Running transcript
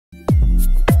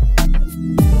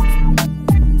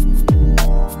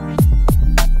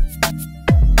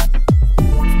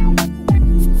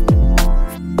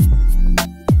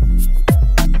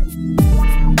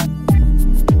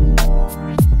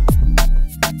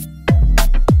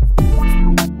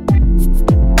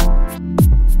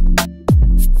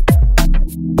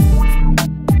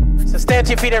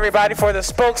feet, everybody, for the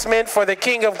spokesman for the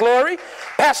King of Glory,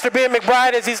 Pastor Ben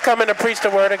McBride, as he's coming to preach the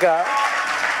Word of God.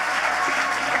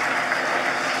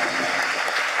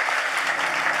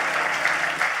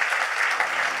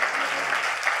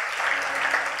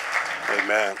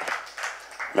 Amen.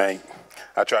 Man,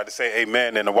 I tried to say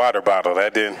amen in a water bottle.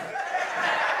 That didn't.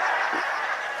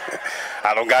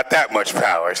 I don't got that much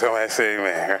power, so I say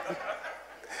amen.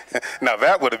 Now,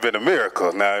 that would have been a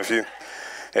miracle. Now, if you,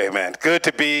 amen. Good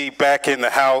to be back in the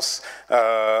house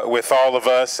with all of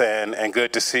us, and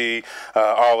good to see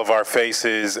all of our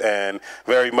faces, and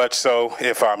very much so,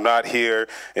 if I'm not here,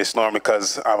 it's normally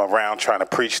because I'm around trying to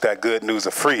preach that good news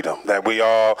of freedom that we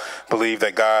all believe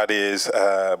that God is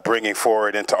bringing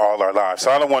forward into all our lives.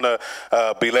 So I don't want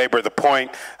to belabor the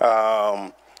point.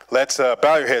 Let's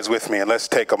bow your heads with me, and let's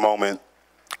take a moment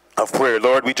of prayer.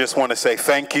 Lord, we just want to say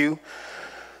thank you.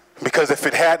 Because if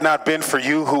it had not been for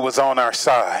you who was on our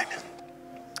side,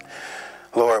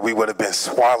 Lord, we would have been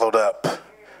swallowed up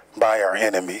by our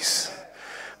enemies.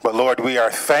 But Lord, we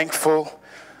are thankful,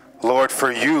 Lord,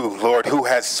 for you, Lord, who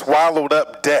has swallowed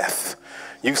up death.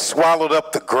 You swallowed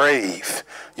up the grave.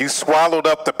 You swallowed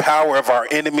up the power of our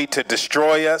enemy to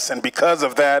destroy us. And because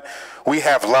of that, we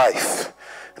have life.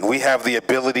 And we have the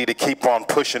ability to keep on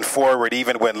pushing forward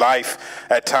even when life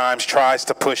at times tries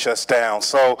to push us down.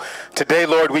 So today,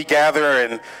 Lord, we gather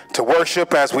and to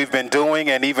worship as we've been doing,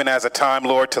 and even as a time,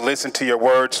 Lord, to listen to your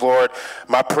words. Lord,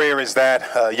 my prayer is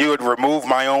that you would remove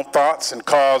my own thoughts and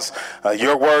cause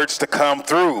your words to come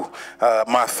through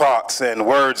my thoughts and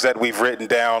words that we've written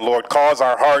down. Lord, cause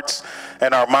our hearts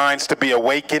and our minds to be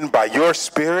awakened by your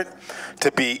Spirit,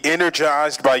 to be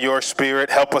energized by your Spirit.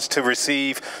 Help us to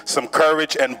receive some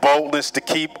courage and boldness to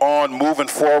keep on moving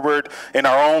forward in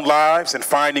our own lives and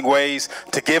finding ways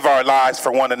to give our lives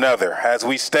for one another as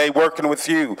we stay working with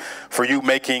you, for you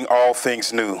making all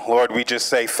things new. Lord, we just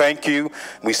say thank you.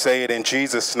 We say it in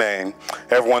Jesus' name.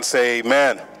 Everyone say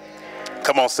amen.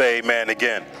 Come on, say amen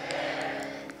again.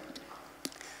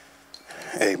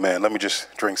 Amen. Let me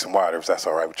just drink some water if that's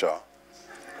all right with y'all.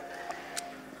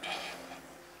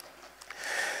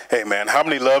 Amen. How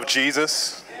many love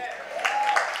Jesus?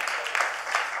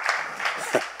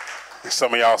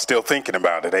 Some of y'all still thinking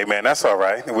about it. Amen. That's all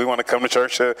right. We want to come to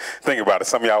church to think about it.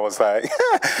 Some of y'all was like,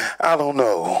 I don't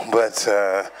know, but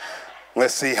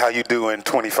let's see how you do in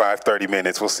 25, 30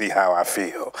 minutes. We'll see how I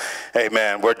feel.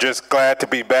 Amen. We're just glad to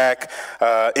be back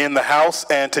in the house.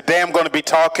 And today I'm going to be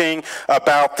talking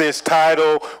about this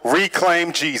title,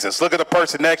 Reclaim Jesus. Look at the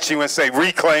person next to you and say,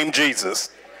 Reclaim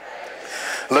Jesus.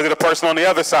 Look at the person on the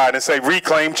other side and say,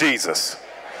 Reclaim Jesus.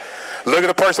 Look at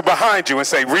the person behind you and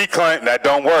say, Reclaim. That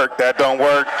don't work. That don't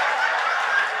work.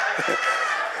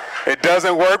 It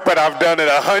doesn't work, but I've done it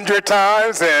 100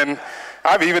 times, and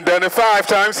I've even done it 5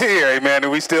 times here. Amen.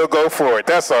 And we still go for it.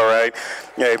 That's all right.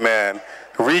 Amen.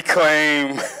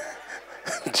 Reclaim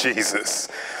Jesus.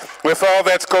 With all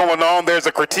that's going on, there's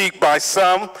a critique by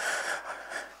some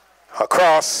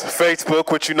across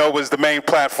Facebook, which you know is the main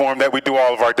platform that we do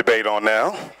all of our debate on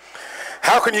now.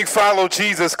 How can you follow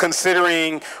Jesus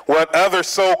considering what other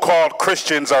so-called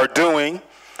Christians are doing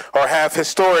or have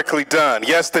historically done?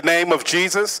 Yes, the name of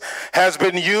Jesus has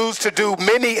been used to do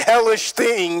many hellish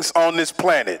things on this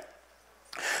planet.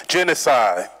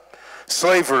 Genocide,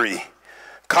 slavery,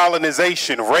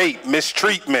 colonization, rape,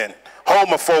 mistreatment,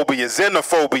 homophobia,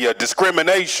 xenophobia,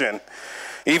 discrimination.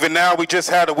 Even now, we just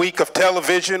had a week of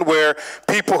television where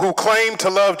people who claim to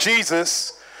love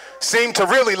Jesus seem to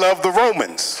really love the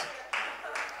Romans.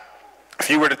 If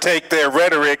you were to take their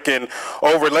rhetoric and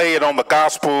overlay it on the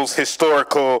gospel's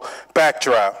historical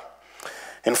backdrop.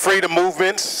 In freedom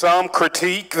movements, some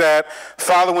critique that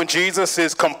following Jesus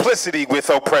is complicity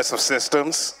with oppressive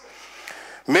systems.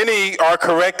 Many are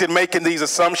correct in making these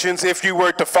assumptions if you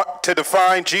were to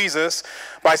define Jesus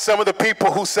by some of the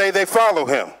people who say they follow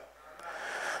him.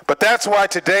 But that's why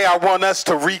today I want us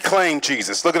to reclaim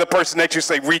Jesus. Look at the person next to you,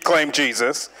 say, Reclaim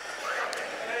Jesus.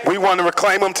 We want to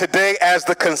reclaim him today as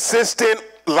the consistent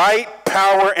light,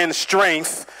 power, and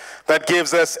strength that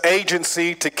gives us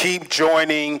agency to keep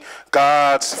joining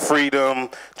God's freedom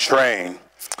train.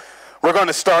 We're going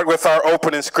to start with our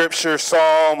opening scripture,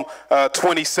 Psalm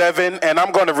 27, and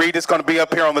I'm going to read. It's going to be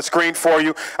up here on the screen for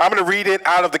you. I'm going to read it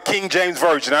out of the King James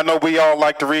Version. I know we all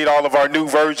like to read all of our new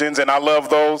versions, and I love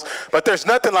those, but there's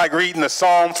nothing like reading the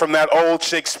Psalms from that old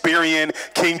Shakespearean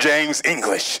King James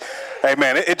English.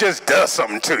 Amen. It just does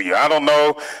something to you. I don't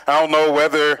know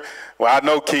whether, well, I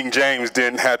know King James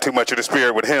didn't have too much of the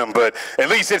Spirit with him, but at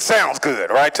least it sounds good,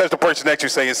 right? Touch the person next to you,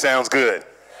 say it sounds good.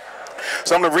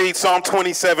 So I'm going to read Psalm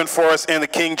 27 for us in the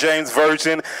King James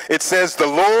Version. It says, "The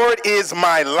Lord is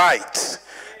my light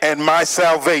and my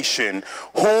salvation.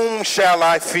 Whom shall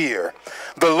I fear?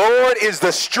 The Lord is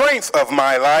the strength of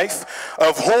my life.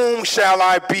 Of whom shall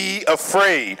I be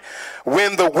afraid?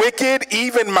 When the wicked,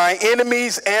 even my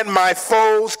enemies and my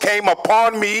foes, came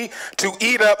upon me to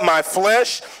eat up my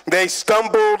flesh, they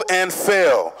stumbled and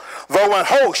fell. Though an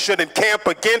host should encamp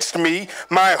against me,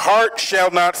 my heart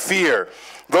shall not fear.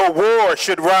 Though war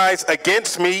should rise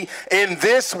against me, in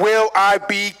this will I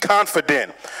be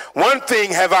confident. One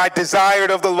thing have I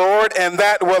desired of the Lord, and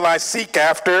that will I seek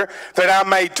after, that I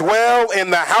may dwell in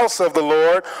the house of the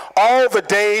Lord all the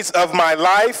days of my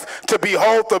life, to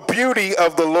behold the beauty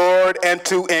of the Lord and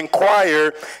to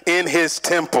inquire in his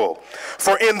temple.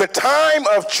 For in the time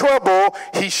of trouble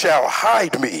he shall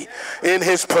hide me in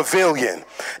his pavilion.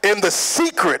 In the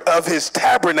secret of his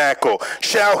tabernacle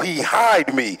shall he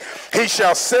hide me. He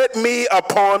shall set me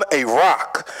upon a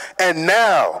rock, and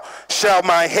now shall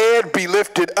my head be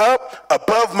lifted up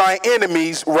above my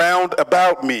enemies round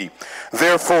about me.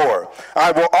 Therefore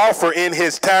I will offer in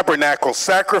his tabernacle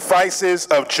sacrifices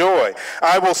of joy.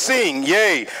 I will sing,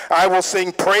 yea, I will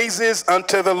sing praises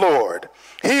unto the Lord.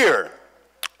 Hear,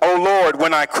 O Lord,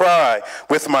 when I cry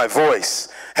with my voice.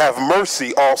 Have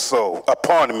mercy also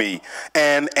upon me,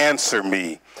 and answer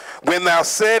me. When thou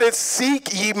saidst,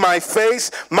 seek ye my face,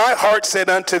 my heart said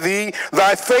unto thee,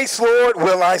 thy face, Lord,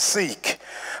 will I seek.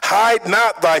 Hide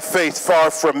not thy face far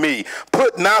from me.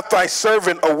 Put not thy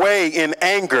servant away in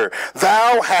anger.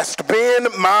 Thou hast been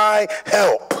my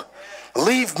help.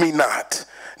 Leave me not,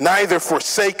 neither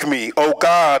forsake me, O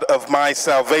God of my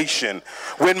salvation.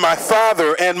 When my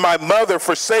father and my mother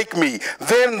forsake me,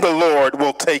 then the Lord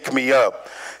will take me up.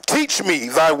 Teach me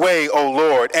thy way, O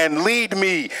Lord, and lead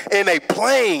me in a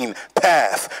plain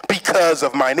path because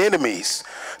of mine enemies.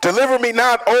 Deliver me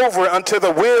not over unto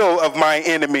the will of my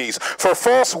enemies, for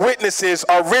false witnesses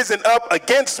are risen up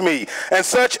against me, and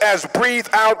such as breathe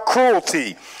out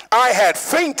cruelty. I had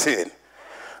fainted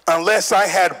unless I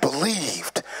had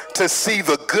believed to see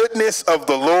the goodness of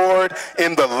the Lord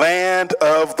in the land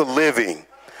of the living.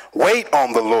 Wait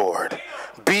on the Lord,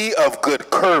 be of good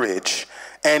courage,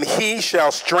 and he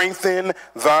shall strengthen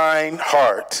thine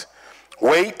heart.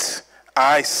 Wait,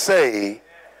 I say,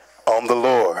 on the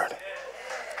Lord.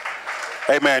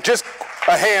 Amen. Just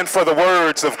a hand for the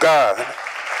words of God.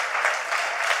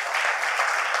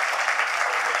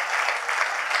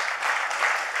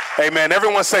 Amen.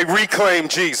 Everyone say, reclaim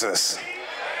Jesus.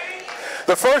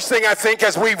 The first thing I think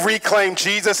as we reclaim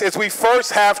Jesus is we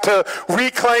first have to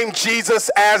reclaim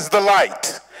Jesus as the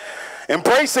light.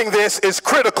 Embracing this is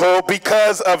critical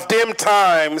because of dim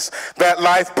times that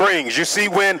life brings. You see,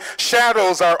 when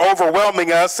shadows are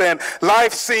overwhelming us and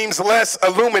life seems less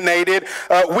illuminated,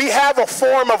 we have a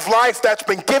form of life that's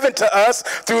been given to us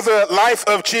through the life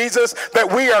of Jesus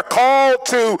that we are called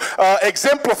to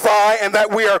exemplify and that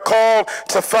we are called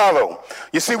to follow.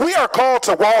 You see, we are called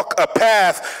to walk a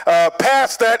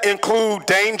paths that include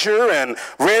danger and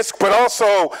risk, but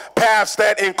also paths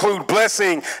that include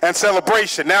blessing and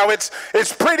celebration. Now,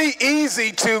 it's pretty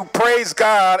easy to praise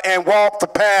God and walk the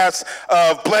paths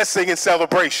of blessing and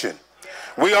celebration.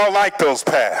 We all like those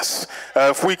paths.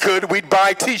 If we could, we'd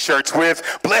buy t-shirts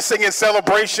with blessing and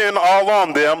celebration all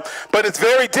on them. But it's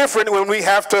very different when we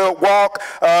have to walk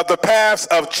the paths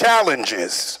of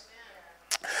challenges,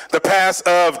 the paths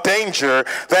of danger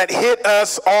that hit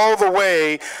us all the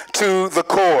way to the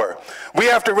core. We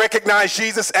have to recognize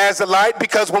Jesus as the light,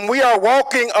 because when we are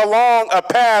walking along a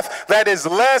path that is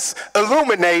less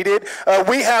illuminated,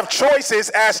 we have choices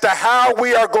as to how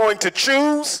we are going to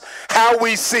choose how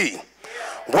we see.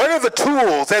 What are the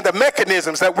tools and the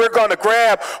mechanisms that we're going to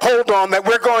grab hold on, that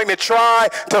we're going to try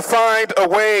to find a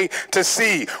way to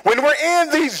see? When we're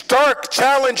in these dark,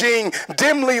 challenging,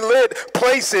 dimly lit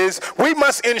places, we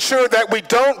must ensure that we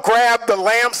don't grab the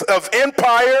lamps of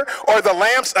empire or the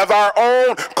lamps of our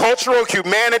own cultural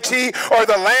humanity or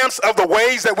the lamps of the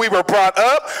ways that we were brought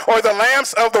up or the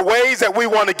lamps of the ways that we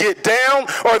want to get down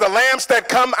or the lamps that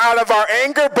come out of our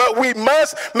anger, but we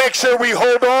must make sure we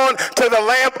hold on to the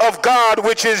lamp of God,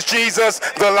 which is Jesus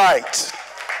the light.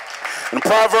 In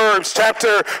Proverbs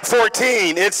chapter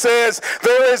 14, it says,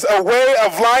 there is a way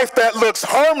of life that looks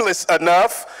harmless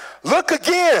enough. Look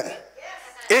again.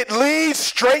 It leads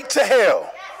straight to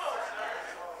hell.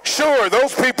 Sure,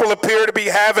 those people appear to be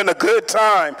having a good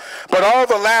time, but all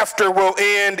the laughter will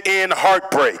end in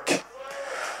heartbreak.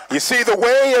 You see, the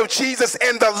way of Jesus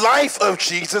and the life of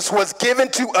Jesus was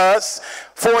given to us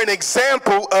for an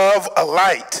example of a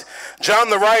light. John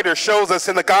the writer shows us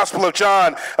in the Gospel of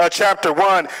John, chapter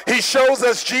 1, he shows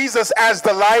us Jesus as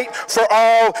the light for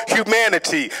all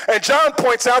humanity. And John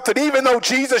points out that even though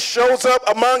Jesus shows up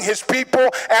among his people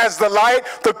as the light,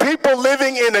 the people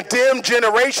living in a dim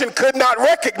generation could not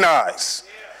recognize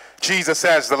Jesus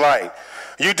as the light.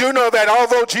 You do know that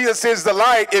although Jesus is the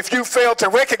light, if you fail to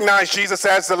recognize Jesus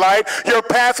as the light, your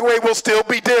pathway will still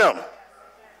be dim.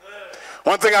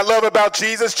 One thing I love about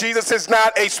Jesus, Jesus is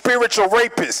not a spiritual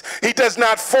rapist. He does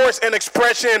not force an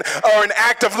expression or an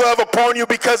act of love upon you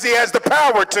because he has the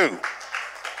power to.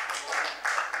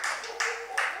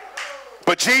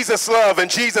 But Jesus' love and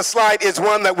Jesus' light is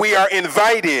one that we are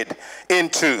invited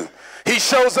into. He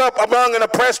shows up among an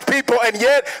oppressed people, and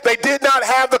yet they did not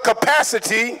have the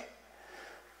capacity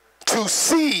to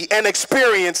see and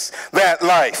experience that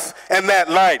life and that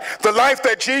light. The life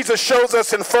that Jesus shows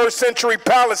us in first century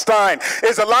Palestine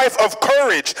is a life of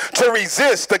courage to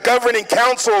resist the governing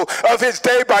council of his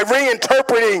day by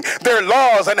reinterpreting their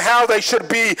laws and how they should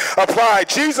be applied.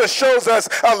 Jesus shows us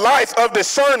a life of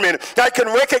discernment that can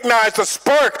recognize the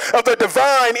spark of the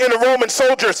divine in a Roman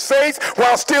soldier's faith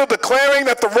while still declaring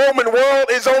that the Roman world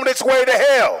is on its way to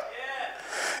hell.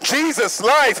 Jesus'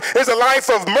 life is a life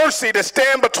of mercy to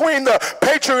stand between the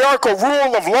patriarchal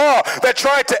rule of law that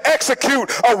tried to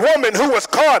execute a woman who was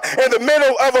caught in the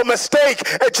middle of a mistake.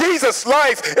 And Jesus'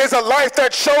 life is a life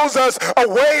that shows us a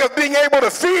way of being able to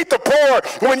feed the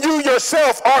poor when you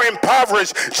yourself are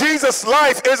impoverished. Jesus'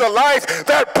 life is a life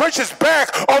that pushes back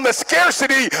on the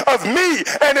scarcity of me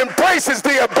and embraces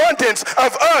the abundance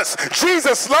of us.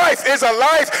 Jesus' life is a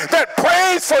life that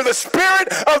prays for the spirit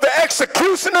of the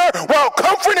executioner while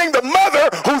comforting the mother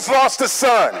who's lost a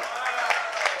son.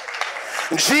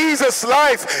 Jesus'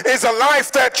 life is a life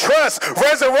that trusts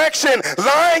resurrection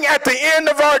lying at the end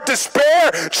of our despair.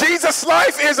 Jesus'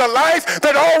 life is a life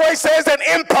that always says that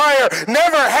empire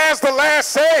never has the last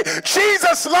say.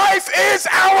 Jesus' life is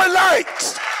our light.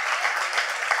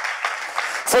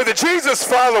 For the Jesus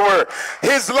follower,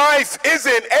 his life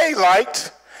isn't a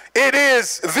light, it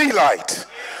is the light.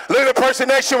 Look at the person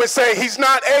next to you and say, he's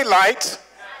not a light.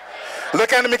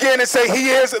 Look at him again and say, he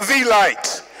is the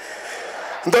light.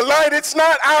 The light, it's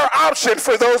not our option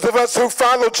for those of us who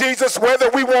follow Jesus, whether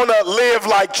we want to live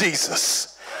like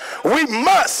Jesus. We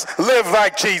must live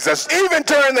like Jesus, even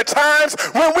during the times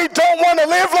when we don't want to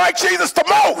live like Jesus the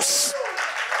most.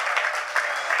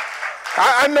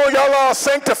 I know y'all all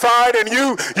sanctified and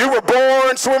you were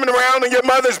born swimming around in your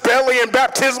mother's belly in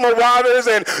baptismal waters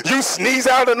and you sneeze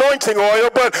out anointing oil,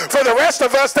 but for the rest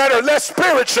of us that are less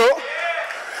spiritual,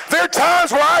 there are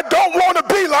times where I don't want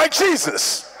to be like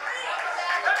Jesus.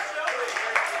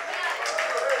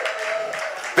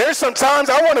 There's some times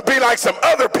I want to be like some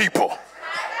other people.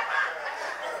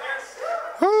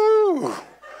 Ooh.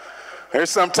 There's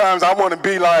sometimes I want to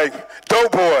be like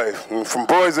Doughboy from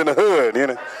Boys in the Hood, you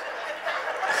know.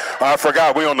 I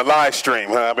forgot we on the live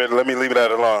stream. Huh? Let me leave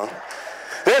that alone.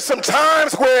 There's some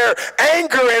times where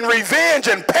anger and revenge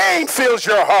and pain fills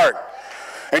your heart.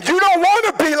 And you don't want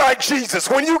to be like Jesus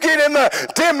when you get in the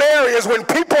dim areas, when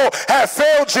people have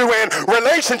failed you and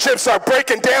relationships are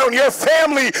breaking down, your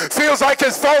family feels like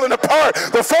it's falling apart,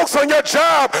 the folks on your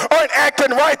job aren't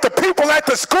acting right, the people at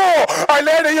the school are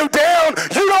letting you down.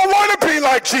 You don't want to be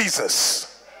like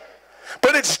Jesus.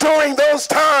 But it's during those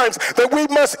times that we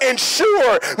must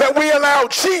ensure that we allow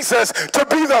Jesus to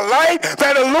be the light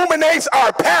that illuminates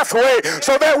our pathway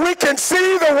so that we can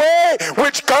see the way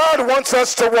which God wants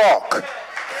us to walk.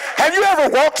 Have you ever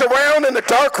walked around in a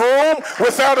dark room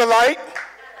without a light?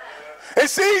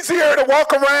 It's easier to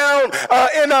walk around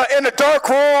in a dark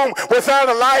room without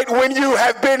a light when you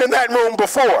have been in that room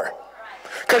before,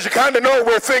 because you kind of know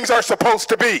where things are supposed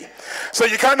to be. So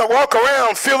you kind of walk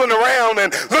around feeling around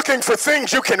and looking for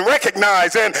things you can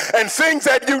recognize and things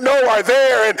that you know are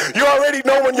there, and you already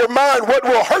know in your mind what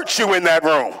will hurt you in that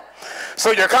room.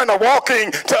 So you're kind of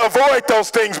walking to avoid those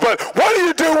things. But what do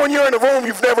you do when you're in a room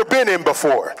you've never been in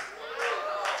before?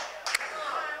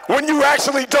 When you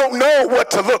actually don't know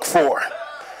what to look for.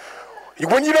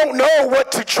 When you don't know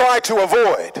what to try to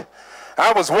avoid.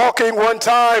 I was walking one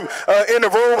time in a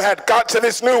room, had got to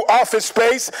this new office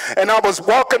space, and I was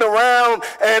walking around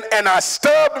and I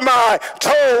stubbed my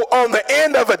toe on the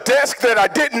end of a desk that I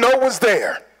didn't know was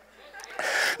there.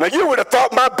 Now, you would have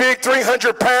thought my big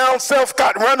 300-pound self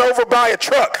got run over by a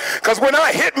truck, because when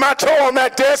I hit my toe on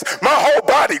that desk, my whole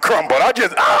body crumbled. I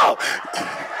just, ow!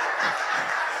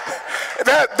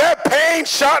 that pain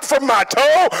shot from my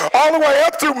toe all the way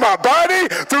up through my body,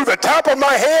 through the top of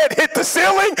my head, hit the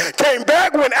ceiling, came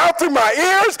back, went out through my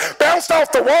ears, bounced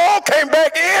off the wall, came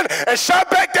back in, and shot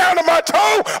back down to my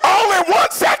toe all in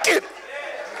 1 second.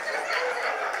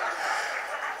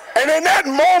 And in that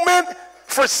moment,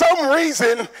 for some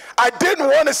reason, I didn't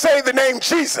want to say the name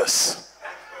Jesus.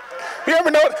 You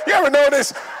ever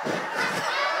notice?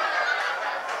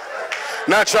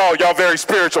 Not y'all very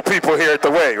spiritual people here at the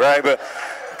Way, right? But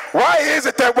why is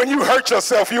it that when you hurt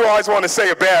yourself, you always want to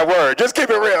say a bad word? Just keep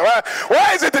it real, right?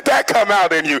 Why is it that come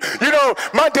out in you? You know,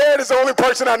 my dad is the only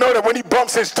person I know that when he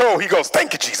bumps his toe, he goes,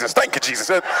 "Thank you, Jesus. Thank you,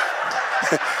 Jesus."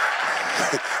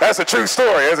 That's a true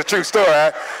story. That's a true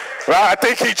story. Well, I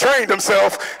think he trained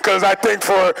himself, because I think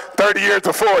for 30 years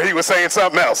before he was saying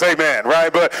something else. Amen,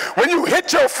 right? But when you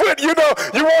hit your foot, you know,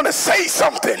 you want to say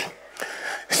something.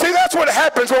 See, that's what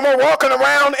happens when we're walking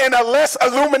around in a less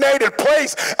illuminated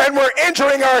place and we're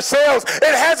injuring ourselves.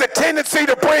 It has a tendency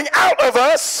to bring out of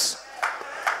us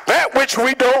that which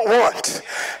we don't want.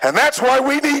 And that's why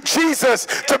we need Jesus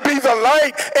to be the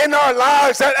light in our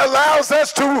lives that allows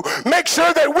us to make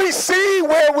sure that we see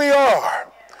where we are.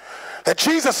 That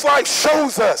Jesus' life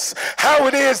shows us how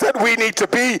it is that we need to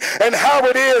be and how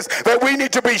it is that we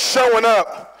need to be showing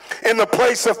up in the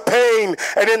place of pain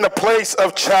and in the place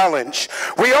of challenge.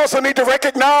 We also need to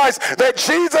recognize that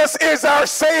Jesus is our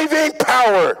saving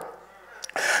power.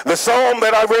 The psalm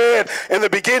that I read in the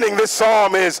beginning, this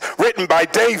psalm is written by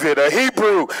David, a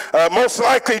Hebrew, most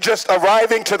likely just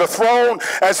arriving to the throne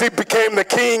as he became the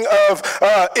king of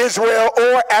Israel,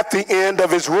 or at the end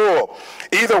of his rule.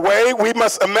 Either way, we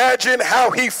must imagine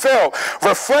how he felt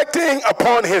reflecting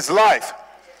upon his life.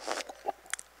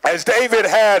 As David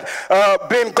had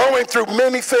been going through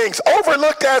many things,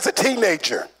 overlooked as a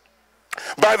teenager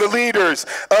by the leaders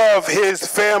of his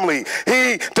family.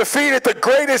 He defeated the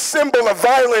greatest symbol of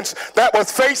violence that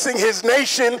was facing his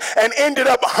nation and ended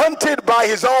up hunted by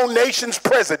his own nation's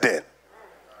president.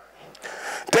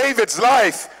 David's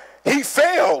life, he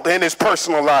failed in his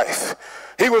personal life.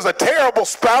 He was a terrible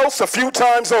spouse a few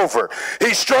times over.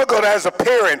 He struggled as a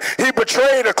parent. He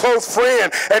betrayed a close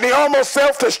friend, and he almost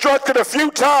self-destructed a few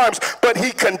times, but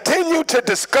he continued to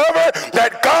discover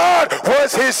that God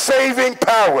was his saving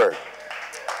power.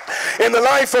 In the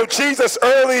life of Jesus'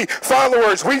 early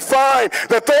followers, we find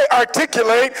that they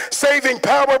articulate saving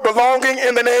power belonging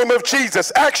in the name of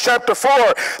Jesus. Acts chapter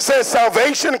 4 says,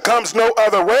 "Salvation comes no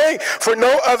other way, for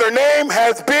no other name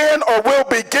has been or will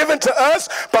be given to us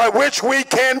by which we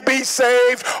can be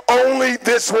saved, only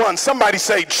this one." Somebody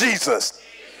say Jesus.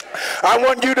 I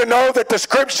want you to know that the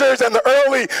scriptures and the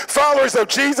early followers of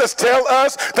Jesus tell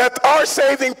us that our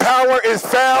saving power is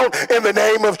found in the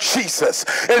name of Jesus.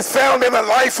 It's found in the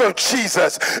life of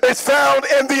Jesus. It's found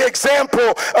in the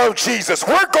example of Jesus.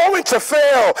 We're going to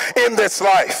fail in this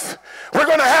life. We're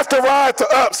going to have to ride the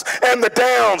ups and the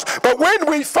downs. But when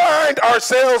we find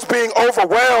ourselves being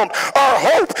overwhelmed, our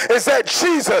hope is that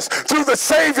Jesus, through the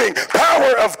saving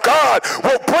power of God,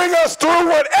 will bring us through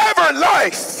whatever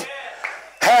life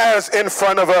has in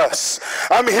front of us.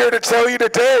 I'm here to tell you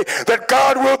today that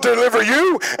God will deliver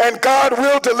you and God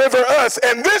will deliver us.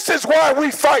 And this is why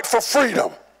we fight for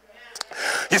freedom.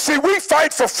 You see, we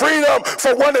fight for freedom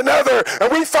for one another,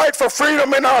 and we fight for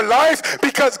freedom in our life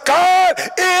because God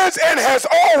is and has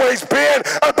always been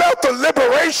about the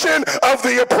liberation of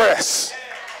the oppressed.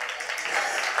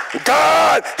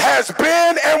 God has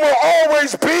been and will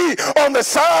always be on the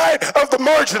side of the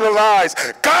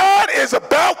marginalized. God is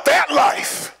about that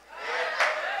life.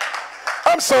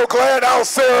 I'm so glad I don't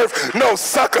serve no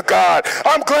sucker God.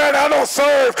 I'm glad I don't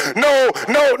serve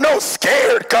no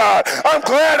scared God. I'm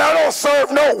glad I don't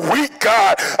serve no weak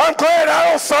God. I'm glad I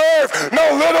don't serve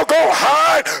no little go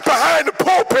hide behind the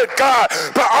pulpit God.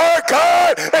 But our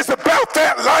God is about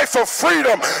that life of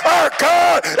freedom. Our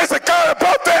God is a God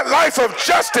about that life of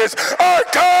justice. Our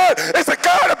God is a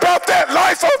God about that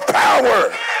life of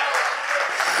power.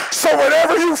 So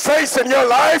whatever you face in your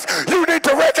life, you need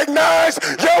to recognize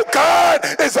your God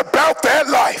is about that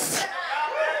life.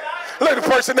 Let the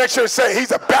person next to you say,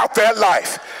 he's about that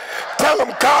life. Tell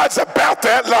him God's about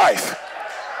that life.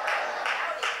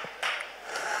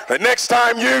 The next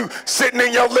time you sitting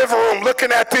in your living room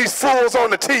looking at these fools on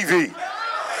the TV,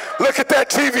 look at that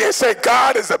TV and say,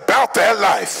 God is about that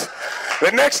life.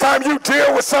 The next time you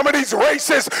deal with some of these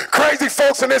racist, crazy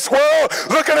folks in this world,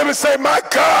 look at them and say, my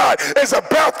God is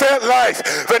about that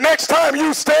life. The next time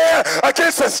you stand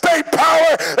against a state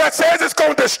power that says it's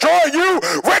going to destroy you,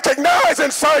 recognize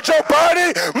inside your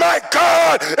body, my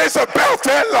God is about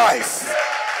that life.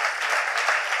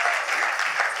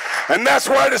 And that's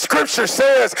why the scripture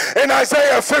says in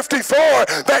Isaiah 54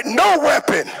 that no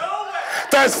weapon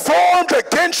that's formed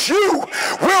against you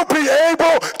will be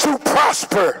able to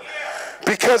prosper,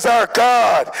 because our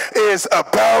God is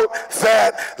about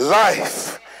that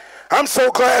life. I'm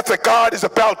so glad that God is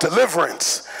about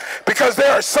deliverance, because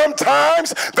there are some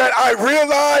times that I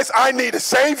realize I need a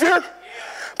Savior,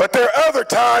 but there are other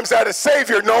times that a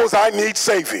Savior knows I need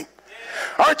saving.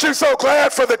 Aren't you so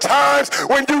glad for the times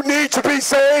when you need to be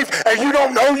saved and you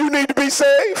don't know you need to be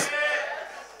saved?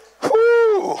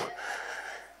 Whew.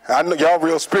 I know y'all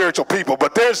real spiritual people,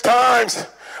 but there's times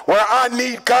where I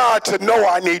need God to know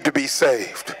I need to be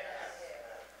saved.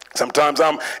 Sometimes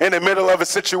I'm in the middle of a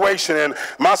situation and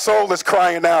my soul is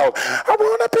crying out, I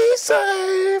want to be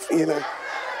saved, you know.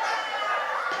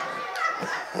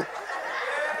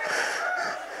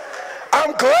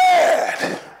 I'm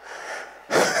glad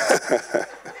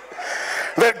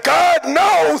that God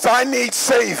knows I need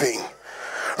saving.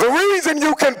 The reason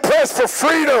you can press for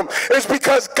freedom is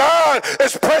because God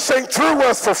is pressing through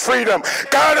us for freedom.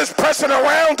 God is pressing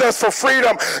around us for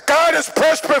freedom. God is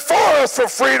pressed before us for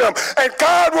freedom. And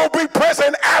God will be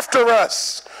present after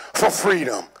us for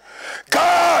freedom.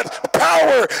 God's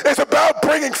power is about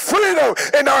bringing freedom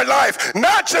in our life,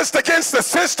 not just against the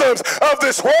systems of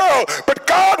this world, but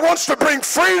God wants to bring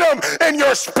freedom in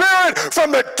your spirit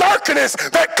from the darkness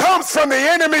that comes from the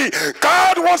enemy.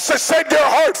 God wants to set your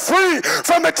heart free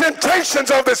from the temptations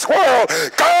of this world.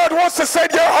 God wants to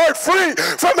set your heart free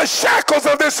from the shackles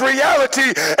of this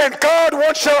reality. And God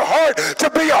wants your heart to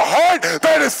be a heart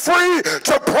that is free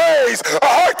to praise, a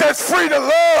heart that's free to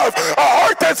love, a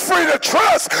heart that's free to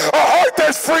trust, a heart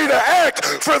that's free to act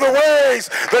for the ways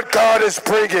that God is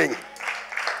bringing.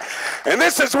 And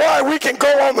this is why we can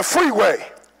go on the freeway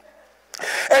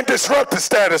and disrupt the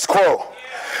status quo.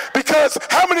 Because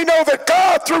how many know that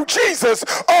God, through Jesus,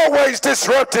 always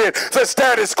disrupted the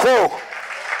status quo?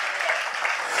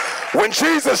 When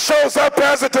Jesus shows up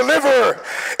as a deliverer,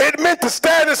 it meant the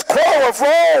status quo of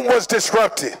Rome was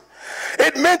disrupted.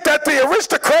 It meant that the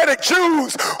aristocratic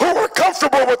Jews who were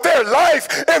comfortable with their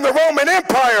life in the Roman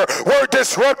Empire were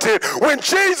disrupted. When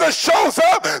Jesus shows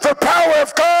up, the power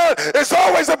of God is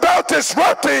always about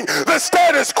disrupting the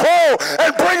status quo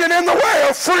and bringing in the way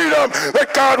of freedom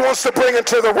that God wants to bring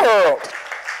into the world.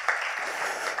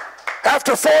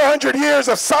 After 400 years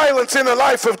of silence in the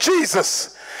life of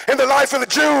Jesus, in the life of the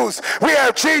Jews, we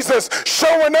have Jesus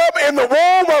showing up in the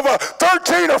womb of a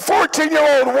 13 or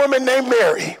 14-year-old woman named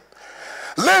Mary,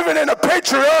 living in a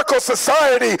patriarchal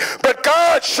society, but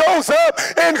God shows up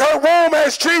in her womb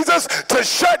as Jesus to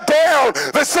shut down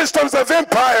the systems of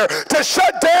empire, to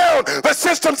shut down the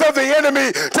systems of the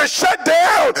enemy, to shut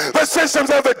down the systems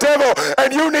of the devil.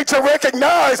 And you need to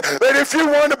recognize that if you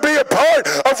want to be a part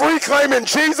of reclaiming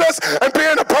Jesus and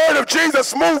being a part of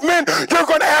Jesus' movement, you're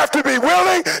going to have to be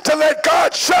willing to let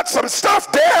God shut some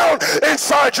stuff down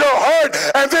inside your heart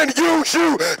and then use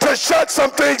you to shut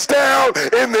some things down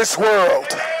in this world.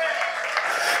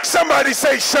 Somebody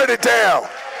say, shut it down.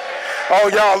 Oh,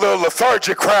 y'all a little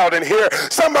lethargic crowd in here.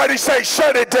 Somebody say,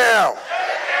 shut it down.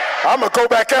 I'm going to go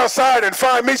back outside and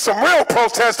find me some real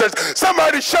protesters.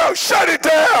 Somebody shout, shut it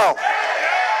down.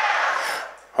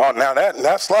 Oh, now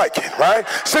that's like it, right?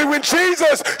 See, when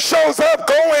Jesus shows up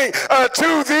going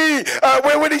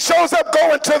when he shows up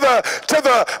going to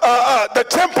the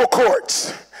temple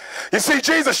courts, you see,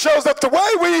 Jesus shows up. The way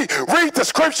we read the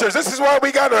scriptures, this is why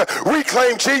we got to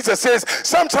reclaim Jesus, is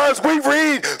sometimes we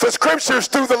read the scriptures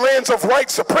through the lens of white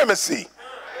supremacy.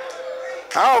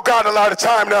 I don't got a lot of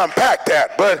time to unpack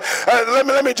that, but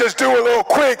let me just do a little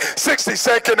quick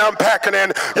 60-second unpacking.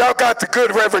 And y'all got the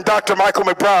good Reverend Dr. Michael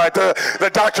McBride, the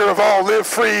doctor of all live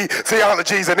free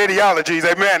theologies and ideologies,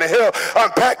 amen. And he'll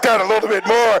unpack that a little bit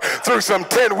more through some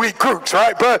 10-week groups,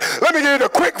 right? But let me give you a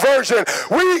quick version.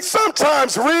 We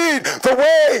sometimes read the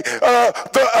way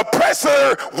the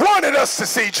oppressor wanted us to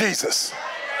see Jesus.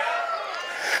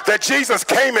 That Jesus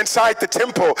came inside the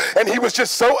temple and he was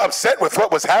just so upset with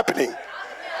what was happening.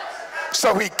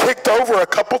 So he kicked over a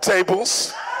couple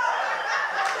tables.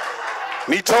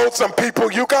 And he told some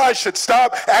people, you guys should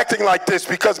stop acting like this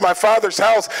because my Father's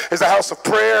house is a house of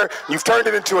prayer. You've turned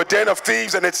it into a den of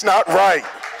thieves and it's not right.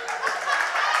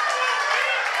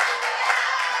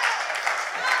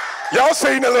 Y'all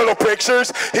seen the little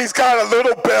pictures? He's got a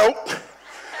little belt,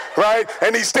 right?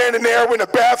 And he's standing there with a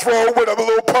bathrobe with a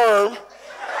little perm.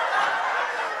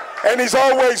 And he's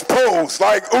always posed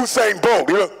like Usain Bolt,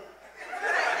 you know.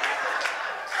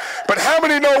 But how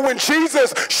many know when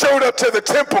Jesus showed up to the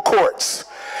temple courts,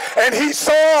 And he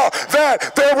saw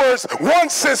that there was one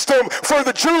system for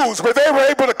the Jews where they were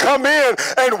able to come in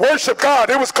and worship God.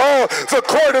 It was called the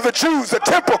court of the Jews, the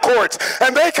temple courts.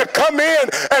 And they could come in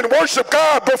and worship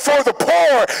God before the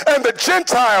poor and the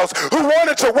Gentiles who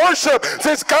wanted to worship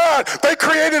this God. They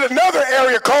created another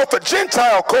area called the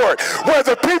Gentile court, where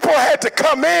the people had to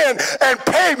come in and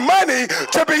pay money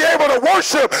to be able to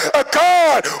worship a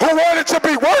God who wanted to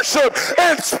be worshiped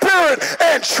in spirit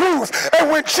and truth. And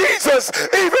when Jesus,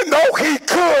 even though he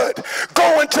could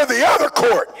go into the other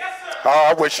court,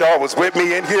 I wish y'all was with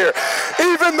me in here.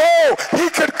 Even though he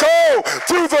could go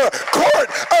through the court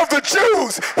of the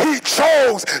Jews, he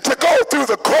chose to go through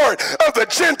the court of the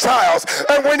Gentiles.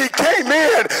 And when he came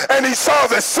in and he saw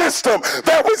the system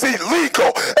that was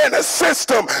illegal and a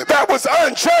system that was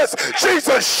unjust,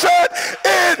 Jesus shut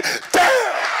it down.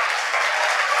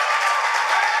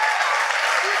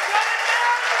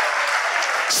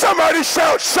 Somebody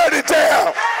shout, shut it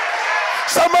down.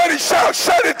 Somebody shout,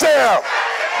 shut it down.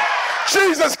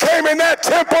 Jesus came in that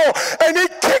temple and he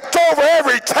kicked over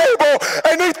every table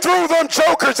and he threw them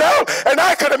jokers out. And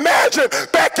I could imagine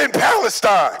back in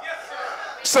Palestine,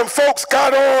 some folks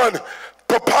got on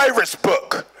Papyrus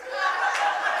Book.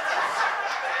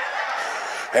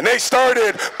 And they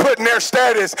started putting their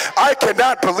status, I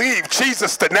cannot believe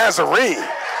Jesus the Nazarene.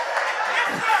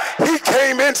 He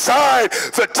came inside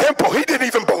the temple. He didn't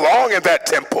even belong in that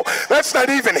temple. That's not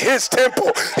even his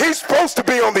temple. He's supposed to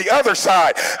be on the other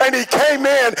side. And he came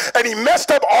in and he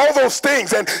messed up all those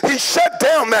things and he shut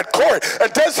down that court.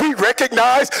 And does he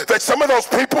recognize that some of those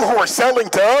people who are selling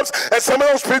doves and some of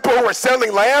those people who are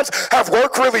selling lambs have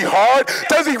worked really hard?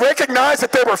 Does he recognize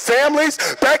that there were families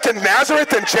back in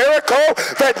Nazareth and Jericho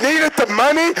that needed the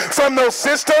money from those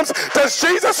systems? Does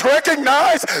Jesus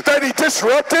recognize that he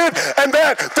disrupted and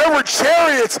that there were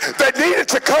chariots that needed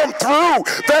to come through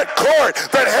that court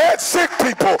that had sick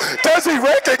people? Does he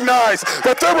recognize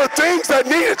that there were things that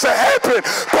needed to happen?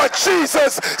 But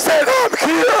Jesus said, I'm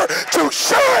here to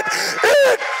shut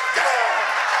it down.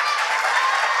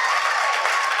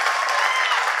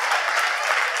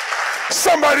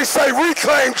 Somebody say,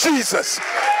 reclaim Jesus.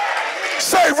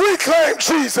 Say, reclaim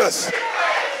Jesus.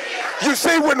 You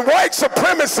see, when white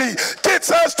supremacy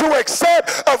gets us to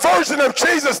accept a version of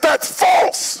Jesus that's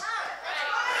false,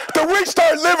 then we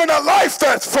start living a life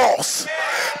that's false.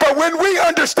 But when we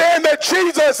understand that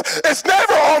Jesus is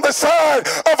never on the side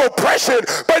of oppression,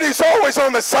 but he's always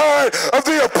on the side of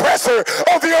the oppressor,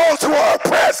 of those who are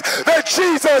oppressed, that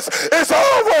Jesus is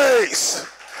always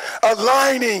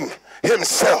aligning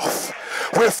himself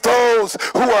with those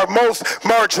who are most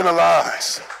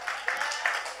marginalized.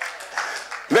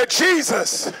 That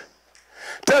Jesus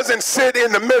doesn't sit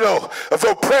in the middle of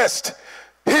oppressed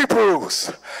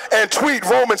Hebrews and tweet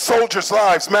Roman soldiers'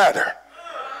 lives matter.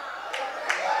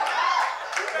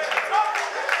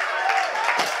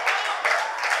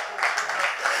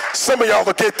 Some of y'all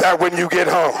will get that when you get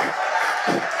home.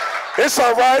 It's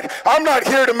all right. I'm not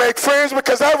here to make friends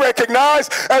because I recognize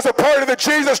as a part of the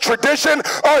Jesus tradition,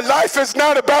 our life is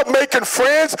not about making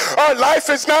friends. Our life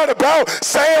is not about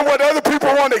saying what other people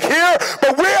want to hear,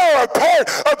 but we are a part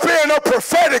of being a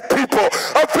prophetic people,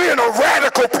 of being a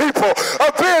radical people,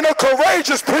 of being a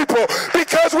courageous people,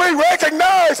 because we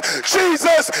recognize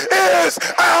Jesus is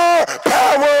our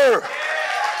power.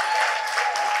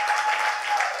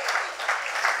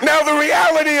 Now, the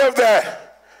reality of that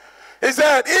is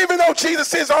that even though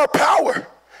Jesus is our power,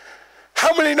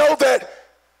 how many know that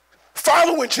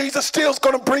following Jesus still is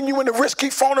going to bring you into risky,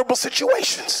 vulnerable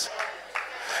situations?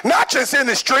 Not just in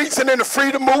the streets and in the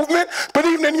freedom movement, but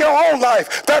even in your own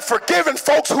life. That forgiving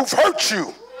folks who've hurt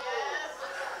you.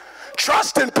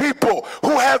 Trusting people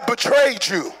who have betrayed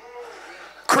you.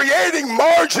 Creating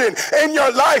margin in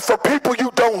your life for people you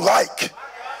don't like.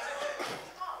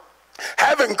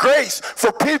 Having grace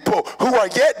for people who are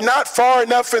yet not far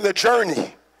enough in the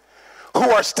journey, who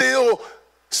are still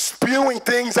spewing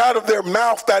things out of their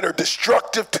mouth that are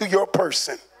destructive to your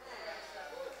person.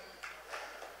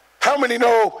 How many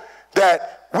know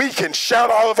that we can shout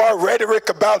all of our rhetoric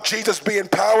about Jesus being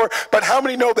power, but how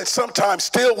many know that sometimes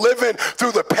still living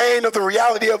through the pain of the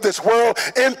reality of this world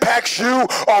impacts you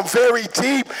on very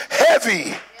deep,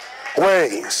 heavy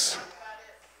ways?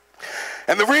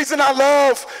 And the reason I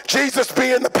love Jesus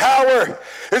being the power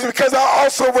is because I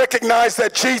also recognize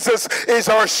that Jesus is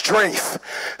our strength.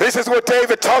 This is what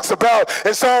David talks about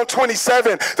in Psalm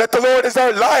 27, that the Lord is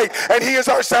our light and he is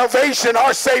our salvation,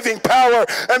 our saving power,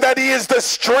 and that he is the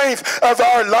strength of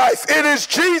our life. It is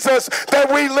Jesus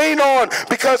that we lean on,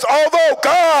 because although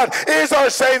God is our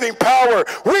saving power,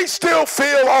 we still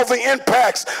feel all the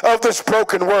impacts of this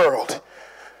broken world.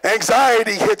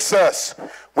 Anxiety hits us.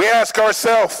 we ask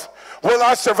ourselves, will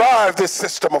I survive this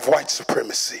system of white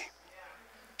supremacy?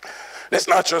 It's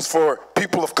not just for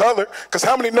people of color, because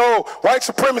how many know white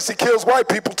supremacy kills white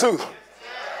people too?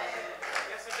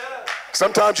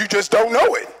 Sometimes you just don't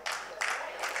know it.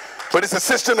 But it's a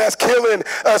system that's killing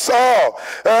us all.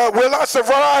 Will I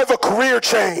survive a career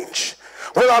change?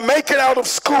 Will I make it out of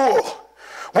school?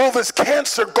 Will this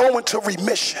cancer go into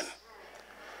remission?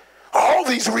 All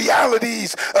these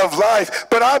realities of life.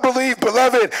 But I believe,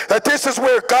 beloved, that this is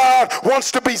where God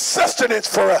wants to be sustenance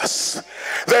for us,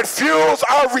 that fuels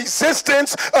our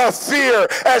resistance of fear.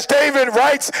 As David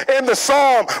writes in the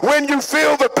Psalm, when you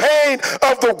feel the pain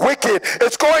of the wicked,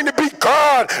 it's going to be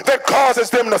God that causes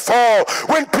them to fall.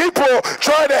 When people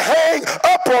try to hang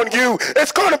up on you,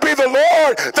 it's going to be the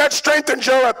Lord that strengthens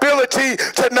your ability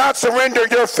to not surrender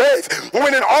your faith.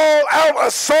 When an all-out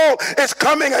assault is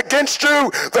coming against you,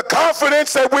 the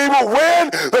confidence that we will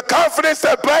win, the confidence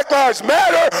that Black Lives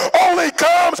Matter only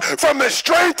comes from the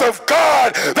strength of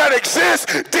God that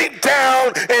exists deep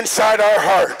down inside our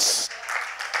hearts.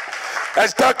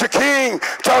 As Dr. King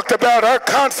talked about, our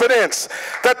confidence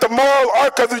that the moral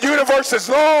arc of the universe is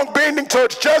long bending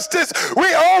towards justice,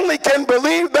 we only can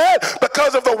believe that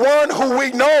because of the one who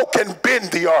we know can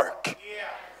bend the arc.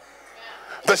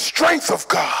 The strength of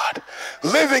God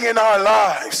living in our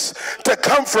lives to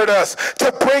comfort us,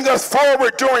 to bring us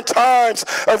forward during times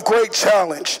of great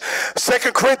challenge.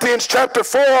 2 Corinthians chapter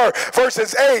 4,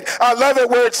 verses 8, I love it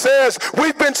where it says,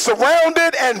 we've been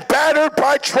surrounded and battered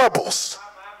by troubles,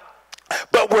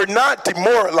 but we're not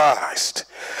demoralized.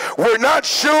 We're not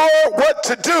sure what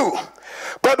to do,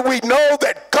 but we know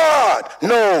that God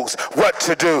knows what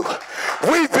to do.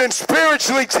 We've been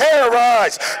spiritually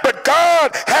terrorized, but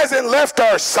God hasn't left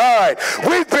our side.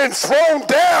 We've been thrown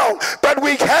down, but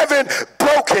we haven't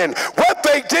broken. What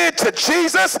they did to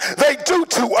Jesus, they do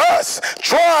to us.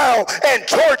 Trial and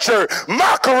torture,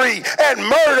 mockery and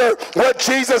murder. What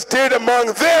Jesus did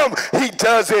among them, he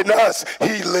does in us.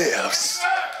 He lives.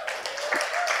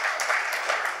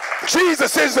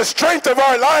 Jesus is the strength of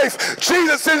our life.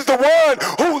 Jesus is the one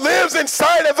who lives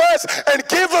inside of us and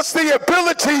gives us the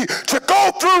ability to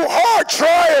go through hard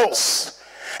trials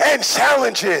and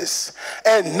challenges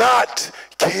and not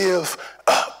give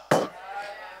up.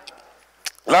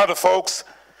 A lot of folks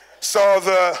saw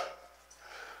the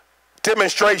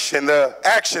demonstration, the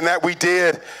action that we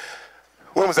did,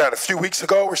 when was that, a few weeks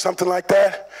ago or something like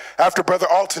that? After Brother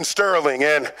Alton Sterling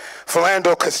and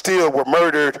Philando Castile were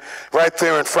murdered right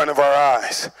there in front of our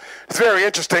eyes. It's very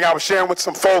interesting. I was sharing with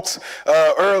some folks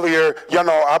earlier, you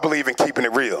know, I believe in keeping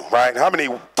it real, right? How many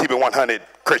keep it 100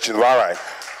 Christians? Well, all right.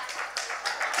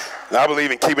 I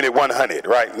believe in keeping it 100,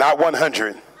 right? Not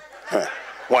 100,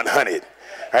 100.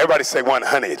 Everybody say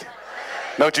 100.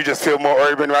 Don't you just feel more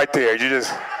urban right there? You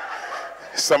just,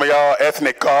 some of y'all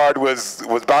ethnic card was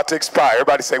about to expire.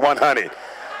 Everybody say 100.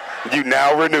 You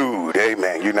now renewed.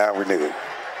 Amen. You now renewed.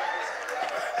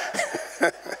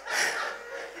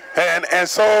 and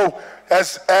so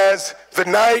as the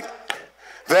night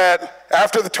that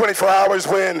after the 24 hours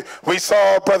when we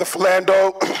saw Brother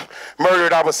Philando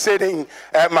murdered, I was sitting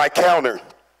at my counter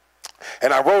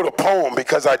and I wrote a poem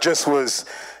because I just was,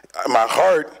 my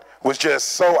heart was just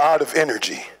so out of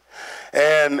energy.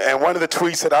 And one of the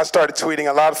tweets that I started tweeting,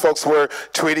 a lot of folks were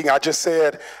tweeting, I just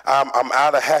said, I'm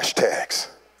out of hashtags.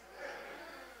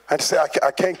 I just said,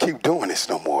 I can't keep doing this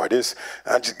no more.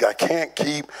 I can't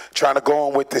keep trying to go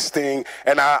on with this thing.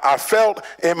 And I felt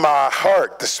in my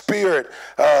heart, the spirit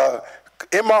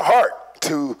in my heart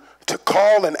to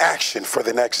call an action for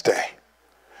the next day.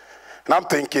 And I'm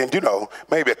thinking, you know,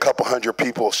 maybe a couple hundred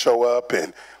people show up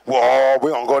and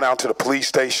we're gonna go down to the police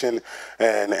station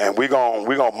and we're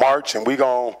gonna march and we're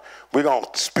gonna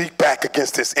speak back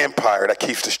against this empire that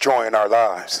keeps destroying our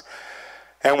lives.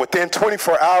 And within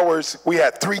 24 hours, we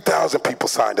had 3,000 people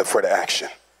signed up for the action.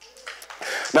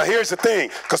 Now here's the thing,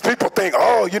 because people think,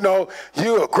 oh, you know,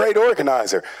 you're a great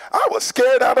organizer. I was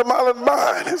scared out of my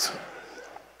mind.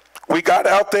 We got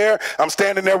out there, I'm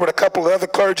standing there with a couple of other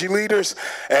clergy leaders,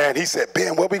 and he said,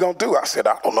 Ben, what we gonna do? I said,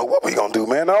 I don't know what we gonna do,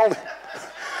 man.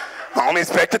 I only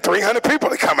expected 300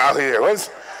 people to come out here.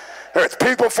 There's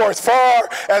people for as far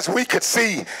as we could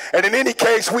see. And in any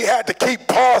case, we had to keep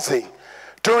pausing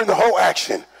during the whole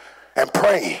action and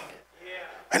praying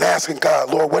and asking God,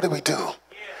 Lord, what do we do?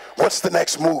 What's the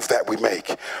next move that we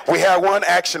make? We had one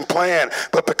action plan,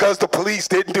 but because the police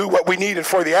didn't do what we needed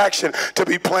for the action to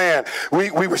be planned, we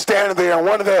were standing there, and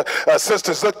one of the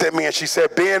sisters looked at me and she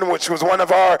said, Ben, which was one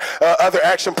of our other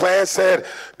action plans, said,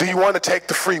 do you want to take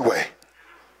the freeway?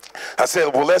 I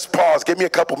said, well, let's pause. Give me a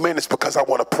couple minutes because I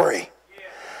want to pray.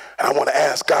 And I want to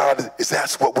ask God, is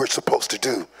that what we're supposed to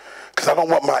do? because I don't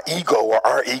want my ego or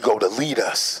our ego to lead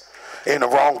us in the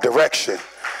wrong direction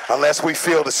unless we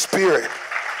feel the Spirit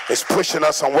is pushing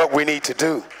us on what we need to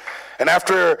do. And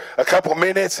after a couple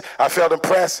minutes, I felt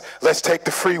impressed. Let's take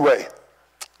the freeway.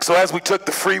 So as we took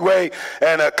the freeway,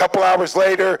 and a couple hours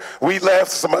later, we left.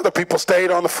 Some other people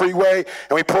stayed on the freeway,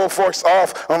 and we pulled forks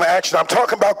off on the action. I'm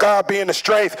talking about God being the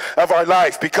strength of our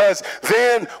life, because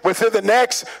then within the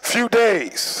next few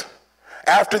days,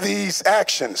 after these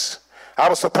actions, I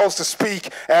was supposed to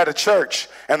speak at a church,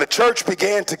 and the church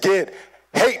began to get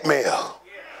hate mail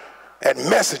and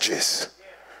messages.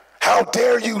 How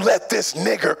dare you let this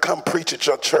nigger come preach at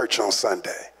your church on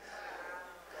Sunday?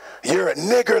 You're a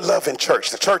nigger-loving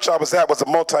church. The church I was at was a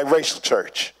multiracial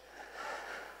church.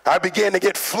 I began to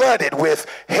get flooded with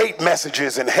hate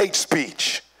messages and hate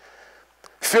speech,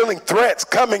 feeling threats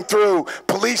coming through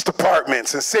police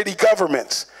departments and city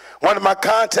governments. One of my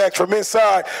contacts from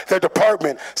inside their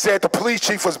department said the police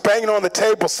chief was banging on the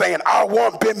table saying, I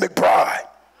want Ben McBride.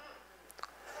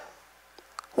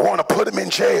 We want to put him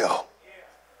in jail.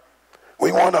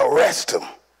 We want to arrest him.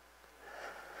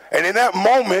 And in that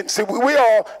moment, see, we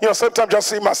all, sometimes y'all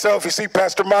see myself, you see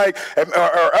Pastor Mike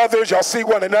or others, y'all see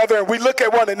one another, and we look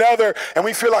at one another, and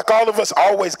we feel like all of us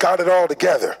always got it all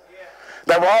together.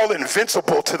 That we're all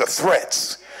invincible to the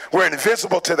threats. We're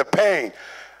invincible to the pain.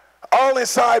 All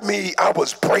inside me, I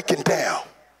was breaking down,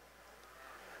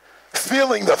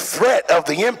 feeling the threat of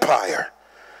the empire,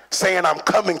 saying, I'm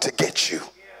coming to get you.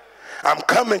 I'm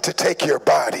coming to take your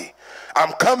body.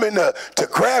 I'm coming to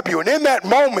grab you. And in that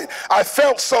moment, I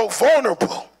felt so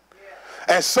vulnerable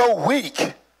and so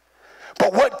weak.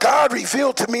 But what God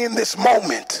revealed to me in this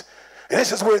moment, and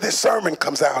this is where this sermon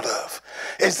comes out of,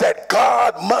 is that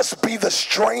God must be the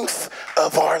strength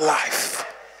of our life.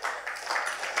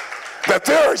 That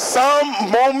there are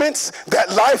some moments that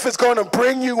life is going to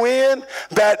bring you in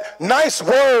that nice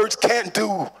words can't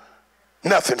do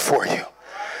nothing for you.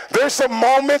 There's some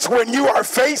moments when you are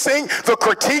facing the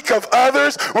critique of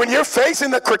others, when you're facing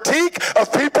the critique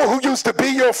of people who used to be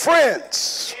your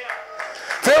friends.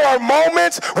 There are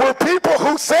moments where people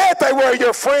who said they were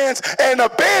your friends and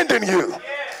abandon you.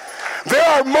 There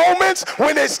are moments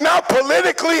when it's not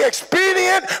politically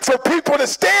expedient for people to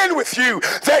stand with you,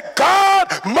 that God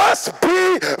must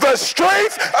be the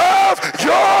strength of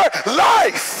your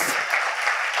life.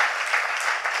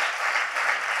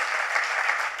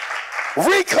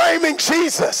 Reclaiming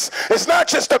Jesus is not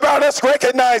just about us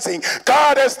recognizing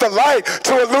God as the light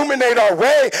to illuminate our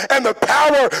way and the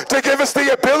power to give us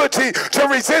the ability to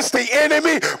resist the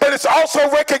enemy, but it's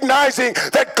also recognizing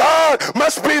that God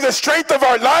must be the strength of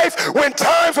our life when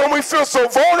we feel so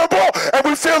vulnerable and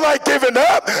we feel like giving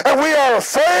up and we are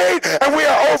afraid and we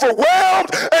are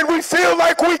overwhelmed and we feel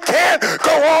like we can't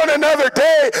go on another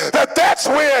day. That's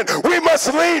when we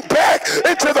must lean back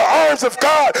into the arms of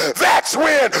God. That's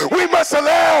when we must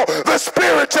allow the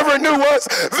Spirit to renew us.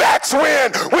 That's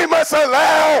when we must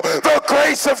allow the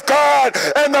grace of God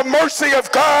and the mercy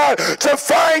of God to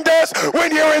find us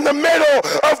when you're in the middle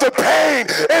of the pain,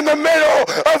 in the middle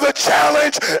of the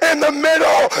challenge, in the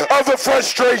middle of the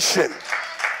frustration.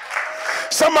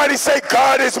 Somebody say,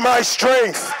 God is my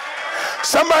strength.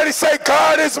 Somebody say,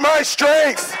 God is my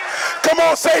strength. Come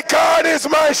on, say, God is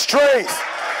my strength.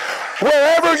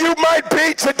 Wherever you might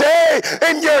be today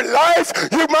in your life,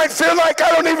 you might feel like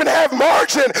I don't even have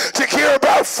margin to hear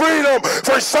about freedom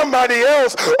for somebody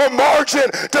else, or margin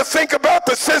to think about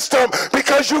the system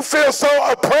because you feel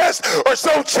so oppressed or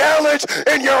so challenged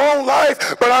in your own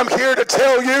life. But I'm here to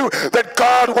tell you that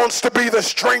God wants to be the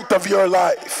strength of your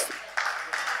life.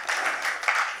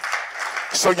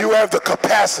 So you have the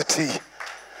capacity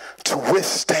to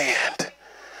withstand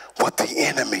what the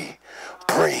enemy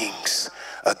brings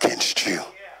against you.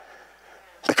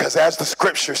 Because as the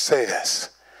scripture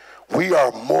says, we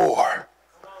are more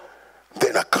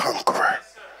than a conqueror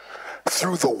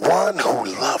through the one who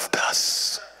loved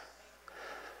us.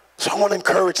 So I want to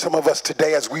encourage some of us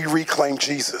today as we reclaim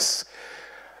Jesus,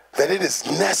 that it is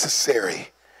necessary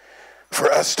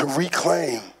for us to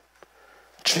reclaim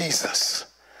Jesus,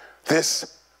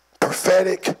 this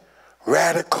prophetic,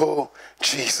 radical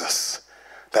Jesus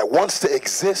that wants to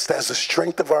exist as the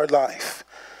strength of our life,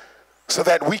 so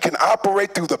that we can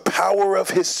operate through the power of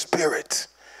his Spirit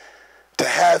to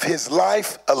have his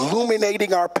life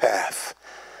illuminating our path,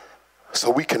 so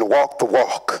we can walk the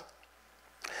walk,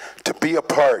 to be a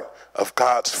part of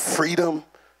God's freedom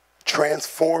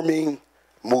transforming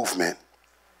movement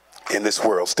in this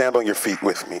world. Stand on your feet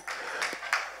with me.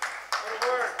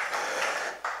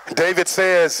 David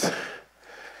says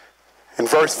in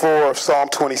verse 4 of Psalm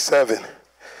 27, he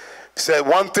said,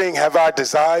 one thing have I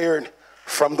desired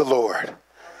from the Lord,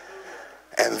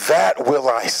 and that will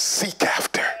I seek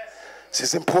after. This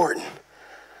is important.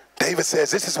 David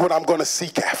says, this is what I'm going to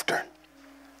seek after.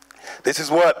 This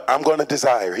is what I'm going to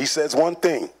desire. He says one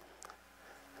thing: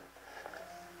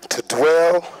 to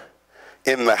dwell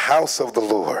in the house of the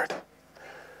Lord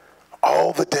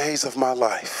all the days of my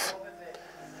life,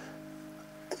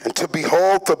 and to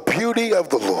behold the beauty of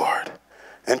the Lord,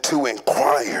 and to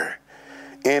inquire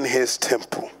in his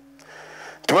temple.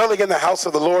 Dwelling in the house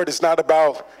of the Lord is not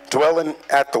about dwelling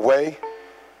at the way.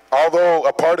 Although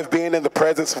a part of being in the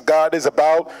presence of God is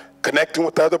about connecting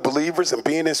with other believers and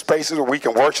being in spaces where we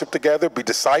can worship together, be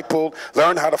discipled,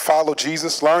 learn how to follow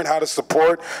Jesus, learn how to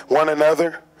support one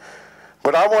another.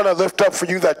 But I want to lift up for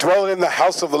you that dwelling in the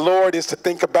house of the Lord is to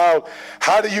think about,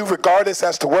 how do you, regardless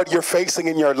as to what you're facing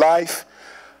in your life,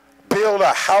 build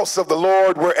a house of the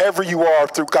Lord wherever you are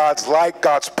through God's light,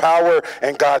 God's power,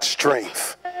 and God's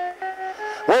strength.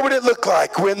 What would it look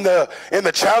like when in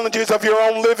the challenges of your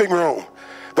own living room,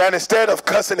 that instead of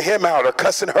cussing him out or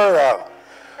cussing her out,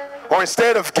 or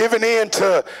instead of giving in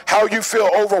to how you feel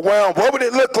overwhelmed, what would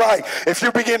it look like if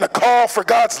you begin to call for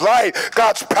God's light,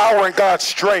 God's power, and God's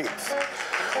strength?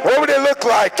 What would it look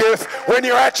like if, when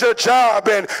you're at your job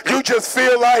and you just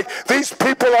feel like these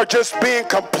people are just being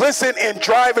complicit in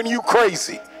driving you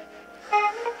crazy,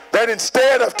 that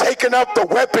instead of taking up the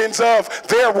weapons of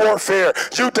their warfare,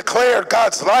 you declare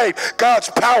God's light, God's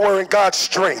power, and God's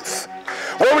strength?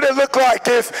 What would it look like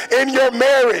if in your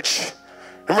marriage,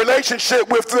 in relationship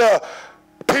with the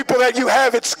people that you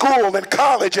have at school, in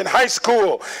college, in high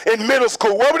school, in middle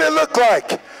school, what would it look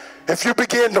like if you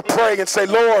begin to pray and say,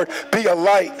 Lord, be a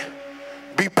light,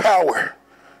 be power,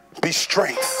 be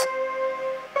strength?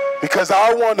 Because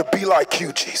I want to be like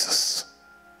you, Jesus.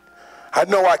 I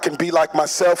know I can be like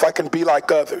myself, I can be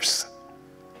like others,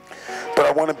 but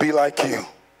I want to be like you.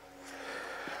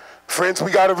 Friends,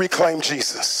 we got to reclaim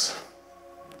Jesus.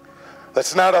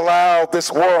 Let's not allow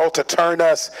this world to turn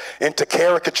us into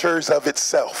caricatures of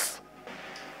itself.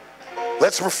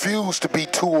 Let's refuse to be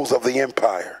tools of the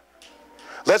empire.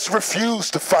 Let's refuse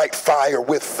to fight fire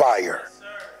with fire.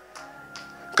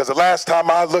 Because the last time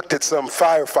I looked at some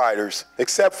firefighters,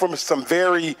 except from some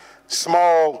very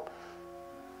small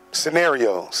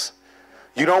scenarios,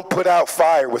 you don't put out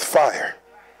fire with fire.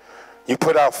 You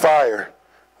put out fire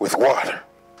with water.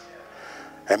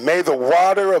 And may the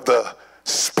water of the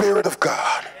Spirit of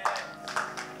God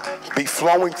be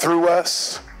flowing through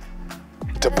us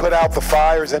to put out the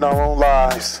fires in our own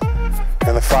lives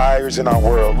and the fires in our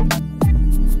world.